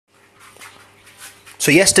So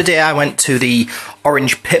yesterday I went to the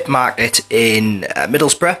Orange Pit Market in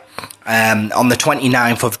Middlesbrough on the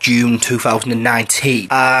 29th of June 2019,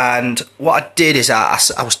 and what I did is I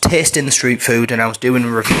was tasting the street food and I was doing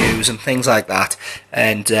reviews and things like that,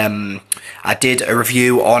 and I did a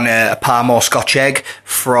review on a Parmore Scotch egg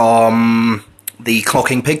from the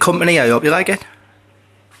Clocking Pig Company. I hope you like it.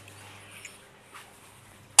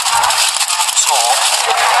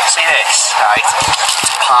 See this, right?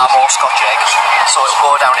 Parmore Scotch egg. So it'll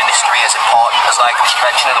go down in history as important as like the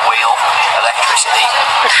invention of the wheel, electricity,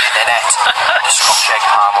 the internet, the Scotch egg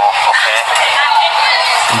Parmore, okay?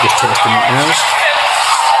 I'm just tasting it now.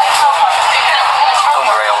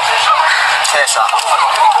 Unreal. Taste that. I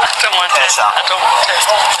don't want to taste that. I don't want to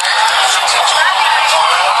taste that.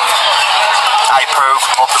 I approve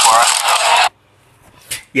of the borough.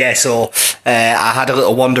 Yeah, so I had a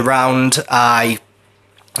little wander round.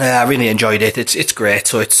 I really enjoyed it. It's great.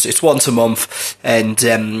 So it's once a month, and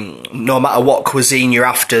no matter what cuisine you're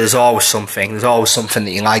after, there's always something. There's always something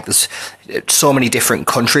that you like. There's so many different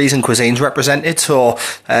countries and cuisines represented. So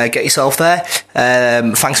get yourself there.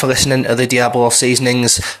 Thanks for listening to the Diablo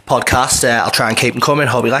Seasonings podcast. I'll try and keep them coming.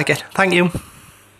 Hope you like it. Thank you.